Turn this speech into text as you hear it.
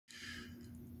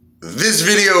This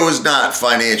video is not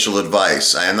financial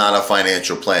advice. I am not a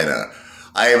financial planner.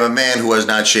 I am a man who has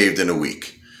not shaved in a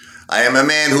week. I am a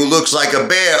man who looks like a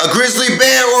bear, a grizzly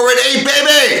bear or an ape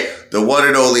baby. The one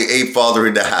and only ape father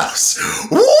in the house.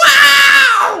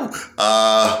 Wow!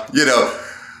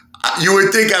 You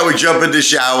would think I would jump in the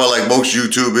shower like most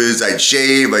YouTubers. I'd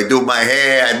shave, I'd do my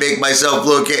hair, I'd make myself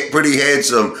look pretty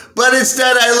handsome. But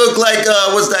instead I look like,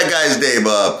 what's that guy's name?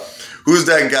 Who's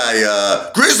that guy?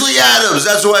 Grizzly Adams.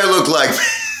 That's what I look like.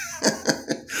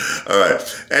 All right.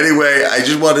 Anyway, I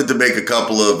just wanted to make a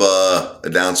couple of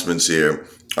announcements here.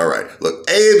 All right. Look,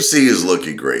 AMC is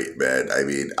looking great, man. I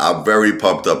mean, I'm very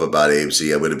pumped up about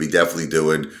AMC. I'm going to be definitely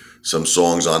doing some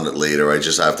songs on it later. I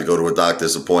just have to go to a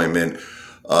doctor's appointment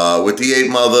with the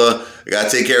ape mother. I got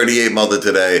to take care of the ape mother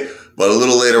today. But a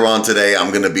little later on today,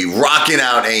 I'm going to be rocking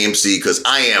out AMC because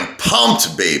I am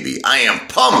pumped, baby. I am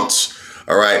pumped.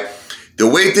 All right. The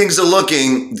way things are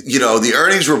looking, the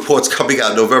earnings report's coming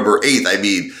out November 8th. I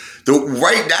mean,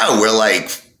 right now we're like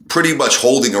pretty much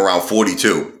holding around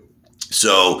 42.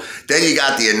 So then you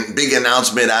got the big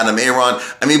announcement out of Aaron.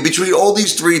 I mean, between all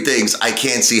these three things, I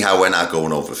can't see how we're not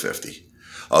going over 50.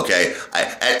 Okay?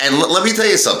 And let me tell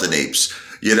you something, apes.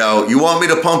 You want me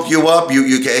to pump you up?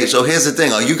 Okay? So here's the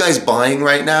thing. Are you guys buying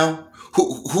right now?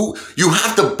 Who you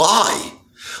have to buy.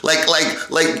 Like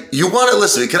you want to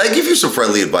listen. Can I give you some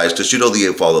friendly advice? Because the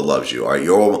ape father loves you. All right,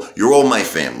 you're all my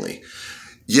family.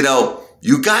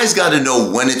 You guys got to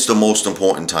know when it's the most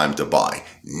important time to buy.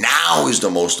 Now is the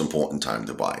most important time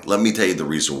to buy. Let me tell you the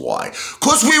reason why.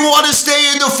 Because we want to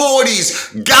stay in the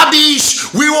 40s.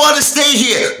 Gabish, we want to stay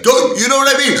here. You know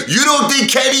what I mean? You don't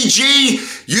think Kenny G,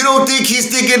 you don't think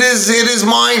he's thinking in his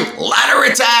mind, ladder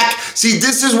attack? See,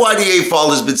 this is why the ape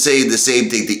father's been saying the same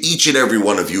thing to each and every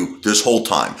one of you this whole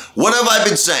time. What have I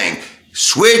been saying?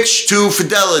 Switch to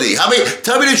Fidelity. Tell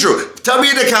me the truth. Tell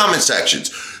me in the comment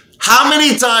sections. How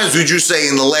many times would you say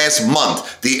in the last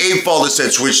month the ape father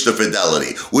said switch to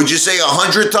Fidelity? Would you say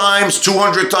 100 times,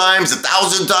 200 times,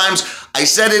 1,000 times? I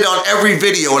said it on every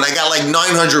video and I got like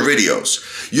 900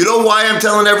 videos. You know why I'm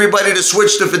telling everybody to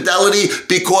switch to Fidelity?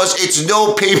 Because it's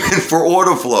no payment for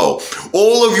order flow.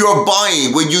 All of your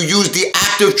buying when you use the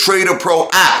Active Trader Pro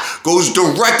app goes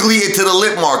directly into the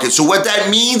lit market. So what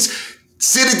that means,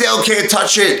 Citadel can't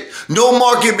touch it. No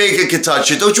market maker can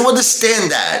touch it. Don't you understand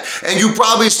that? And you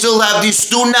probably still have these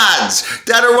stunads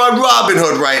that are on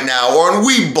Robinhood right now or on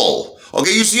Webull.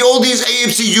 Okay, you see all these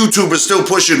AMC YouTubers still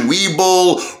pushing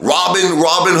Webull,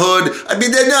 Robinhood. I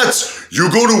mean, they're nuts. You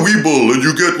go to Webull and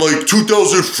you get like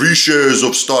 2,000 free shares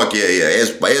of stock. Yeah.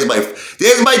 Here's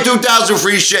my 2,000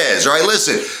 free shares. All right,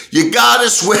 listen. You gotta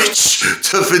switch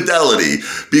to Fidelity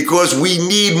because we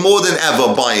need more than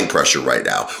ever buying pressure right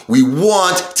now. We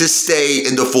want to stay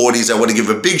in the 40s. I want to give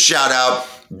a big shout out.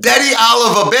 Daddy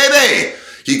Oliver, baby.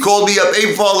 He called me up,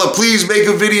 ape father, please make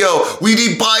a video. We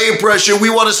need buying pressure.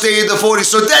 We want to stay in the 40s.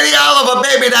 So Daddy Oliver,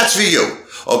 baby, that's for you.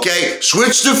 Okay?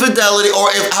 Switch to Fidelity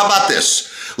how about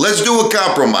this? Let's do a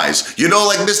compromise.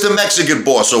 Like Mr. Mexican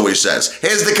Boss always says.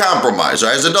 Here's the compromise. All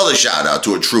right? Here's another shout out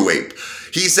to a true ape.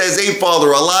 He says, ape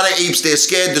father, a lot of apes, they're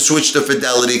scared to switch to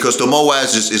Fidelity because the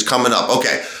MOASS is coming up.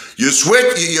 Okay. You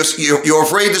switch, you're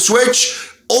afraid to switch?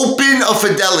 Open a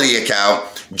Fidelity account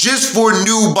just for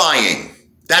new buying.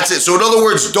 That's it. So in other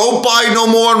words, don't buy no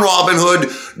more on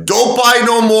Robinhood. Don't buy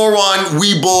no more on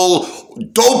Webull.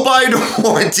 Don't buy no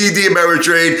more on TD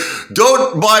Ameritrade.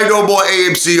 Don't buy no more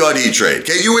AMC on E-Trade.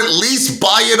 Can you at least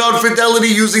buy it on Fidelity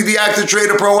using the Active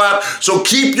Trader Pro app? So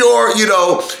keep your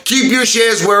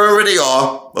shares wherever they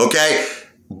are, okay?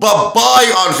 But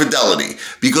buy on Fidelity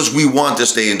because we want to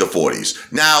stay in the 40s.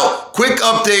 Now, quick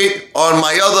update on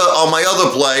my other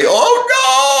play. Oh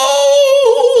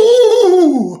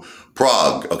no!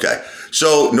 Prog. Okay.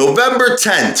 So November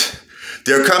 10th,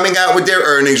 they're coming out with their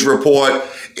earnings report.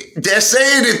 They're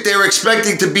saying that they're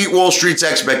expecting to beat Wall Street's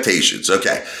expectations.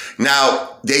 Okay.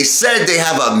 Now, they said they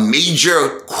have a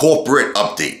major corporate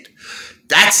update.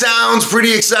 That sounds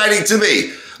pretty exciting to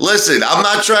me. Listen, I'm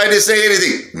not trying to say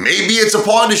anything. Maybe it's a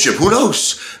partnership. Who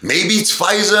knows? Maybe it's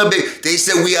Pfizer. They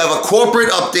said we have a corporate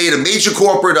update, a major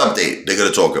corporate update they're going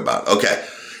to talk about. Okay.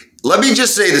 Let me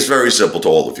just say this very simple to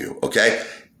all of you. Okay.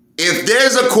 If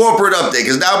there's a corporate update,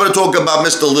 because now I'm going to talk about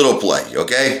Mr. Little Play,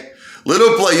 okay?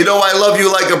 Little Play, I love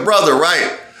you like a brother,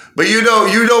 right? But you know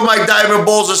my diamond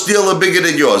balls are still bigger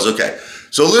than yours, okay?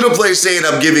 So Little Play saying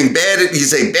I'm giving bad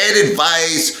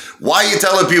advice. Why are you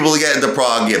telling people to get into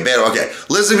Prog? Yeah, bad. Okay,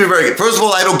 listen to me very good. First of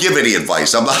all, I don't give any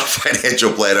advice. I'm not a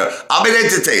financial planner. I'm an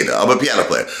entertainer. I'm a piano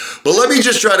player. But let me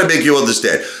just try to make you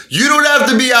understand. You don't have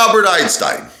to be Albert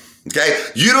Einstein, okay?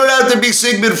 You don't have to be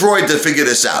Sigmund Freud to figure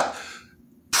this out.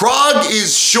 Prog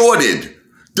is shorted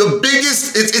The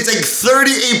biggest, it's like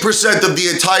 38% of the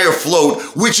entire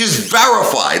float, which is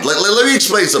verified. Let me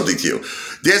explain something to you.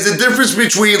 There's a difference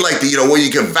between like what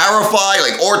you can verify,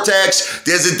 like Ortex.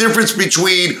 There's a difference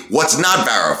between what's not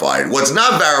verified. What's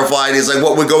not verified is like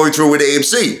what we're going through with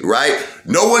AMC, right?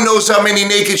 No one knows how many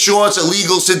naked shorts,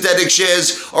 illegal synthetic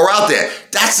shares are out there.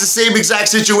 That's the same exact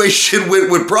situation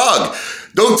with Prog.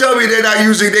 Don't tell me they're not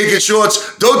using naked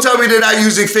shorts. Don't tell me they're not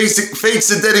using fake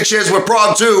synthetic shares with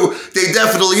Prog too. They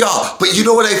definitely are. But you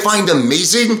know what I find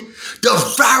amazing?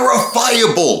 The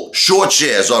verifiable short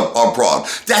shares on Prog.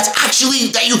 That's actually,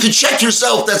 that you can check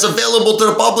yourself, that's available to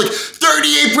the public,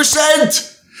 38%.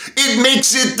 It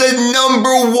makes it the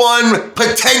 #1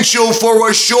 potential for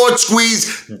a short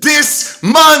squeeze this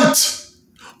month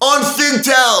on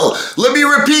Fintel. Let me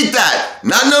repeat that.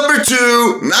 Not number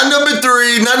 2, not number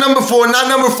 3, not number 4, not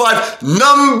number 5,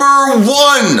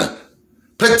 #1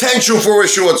 potential for a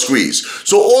short squeeze.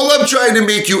 So all I'm trying to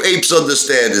make you apes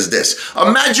understand is this.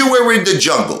 Imagine we're in the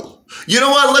jungle. You know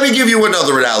what? Let me give you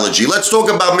another analogy. Let's talk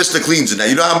about Mr. Clean's now.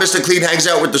 You know how Mr. Clean hangs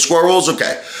out with the squirrels?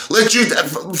 Okay.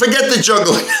 Forget the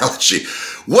jungle analogy.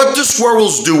 What do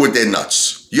squirrels do with their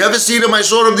nuts? You ever seen them? I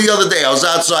saw them the other day. I was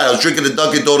outside. I was drinking a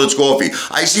Dunkin' Donuts coffee.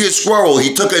 I see a squirrel.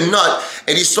 He took a nut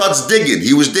and he starts digging.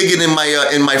 He was digging in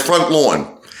my front lawn.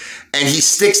 And he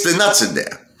sticks the nuts in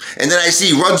there. And then I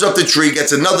see he runs up the tree,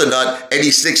 gets another nut, and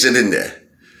he sticks it in there.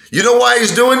 You know why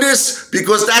he's doing this?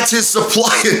 Because that's his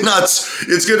supply of nuts.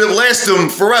 It's going to last him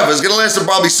forever. It's going to last him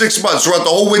probably 6 months throughout the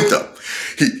whole winter.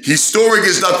 He's storing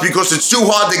his nuts because it's too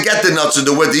hard to get the nuts in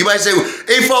the winter. You might say,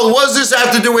 hey, fellas, what does this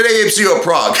have to do with AMC or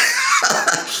Prog?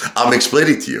 I'm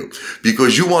explaining to you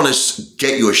because you want to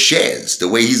get your shares the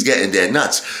way he's getting their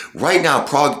nuts. Right now,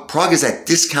 Prog is at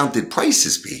discounted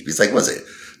prices, baby. It's like, what's it?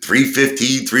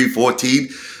 $3.15,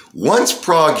 $3.14. Once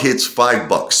Prog hits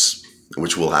 $5,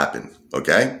 which will happen,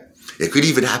 okay? It could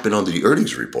even happen under the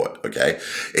earnings report, okay?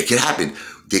 It could happen.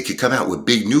 They could come out with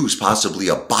big news, possibly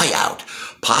a buyout,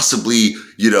 possibly,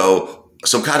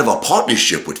 some kind of a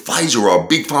partnership with Pfizer or a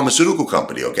big pharmaceutical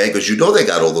company, okay? Because they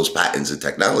got all those patents and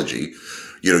technology.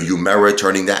 Humira,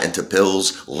 turning that into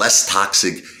pills, less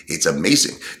toxic. It's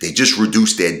amazing. They just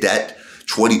reduced their debt.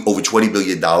 Over $20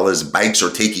 billion. Banks are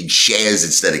taking shares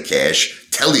instead of cash,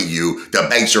 telling you the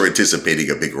banks are anticipating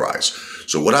a big rise.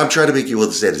 So what I'm trying to make you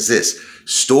understand is this.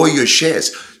 Store your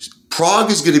shares. Prog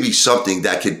is going to be something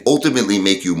that can ultimately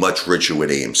make you much richer with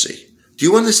AMC. Do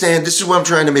you understand? This is what I'm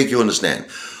trying to make you understand.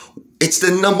 It's the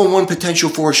 #1 potential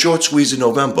for a short squeeze in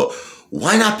November.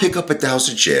 Why not pick up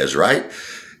 1,000 shares, right?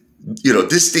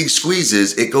 This thing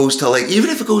squeezes, it goes to even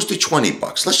if it goes to $20,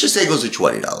 let's just say it goes to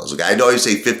 $20, okay? I know you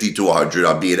say 50 to 100,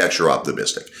 I'm being extra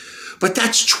optimistic. But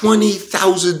that's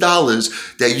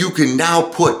 $20,000 that you can now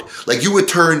put, you would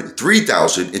turn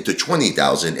 3,000 into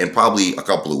 20,000 in probably a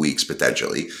couple of weeks,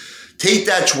 potentially. Take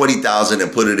that 20,000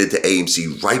 and put it into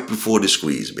AMC right before the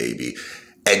squeeze, baby.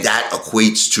 And that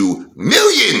equates to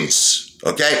millions,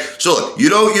 okay? So look, you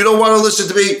don't want to listen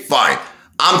to me? Fine.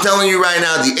 I'm telling you right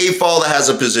now, the A-Father has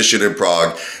a position in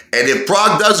Prog. And if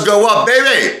Prog does go up,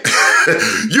 baby,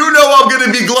 I'm going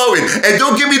to be glowing. And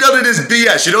don't give me none of this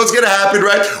BS. You know what's going to happen,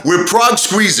 right? When Prog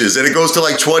squeezes and it goes to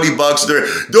like $20,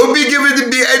 don't be giving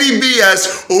me any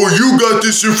BS. Oh, you got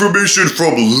this information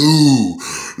from Lou.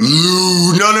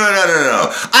 No.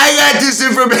 I got this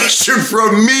information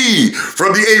from me,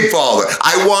 from the A-Father.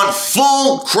 I want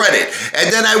full credit.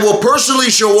 And then I will personally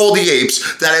show all the apes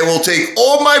that I will take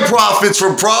all my profits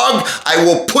from Prog, I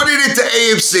will put it into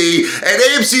AMC, and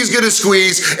AMC is going to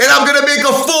squeeze, and I'm going to make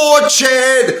a fortune,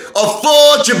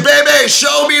 baby.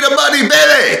 Show me the money,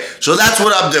 baby. So that's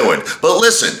what I'm doing. But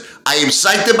listen, I am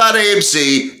psyched about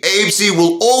AMC. AMC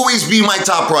will always be my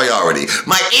top priority.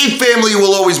 My ape family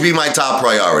will always be my top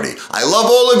priority. I love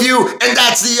all of you, and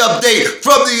that's the update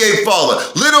from the Ape Father.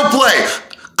 Little play.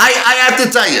 I have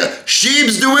to tell you,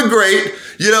 Sheeb's doing great.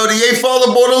 The Ape Father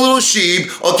bought a little Sheeb,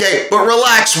 okay, but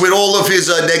relax with all of his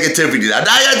negativity. Now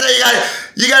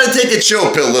you gotta take a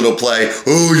chill pill, little play.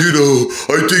 Oh,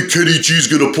 I think Kenny G's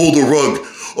gonna pull the rug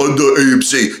under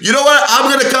AMC. You know what? I'm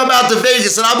going to come out to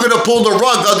Vegas and I'm going to pull the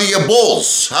rug under your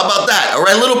balls. How about that? All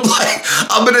right, little play.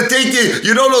 I'm going to take you,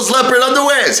 those leopard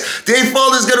underwears. Dave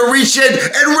Father's going to reach in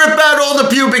and rip out all the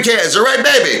pubic hairs. All right,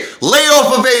 baby? Lay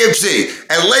off of AMC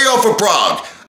and lay off of Prog.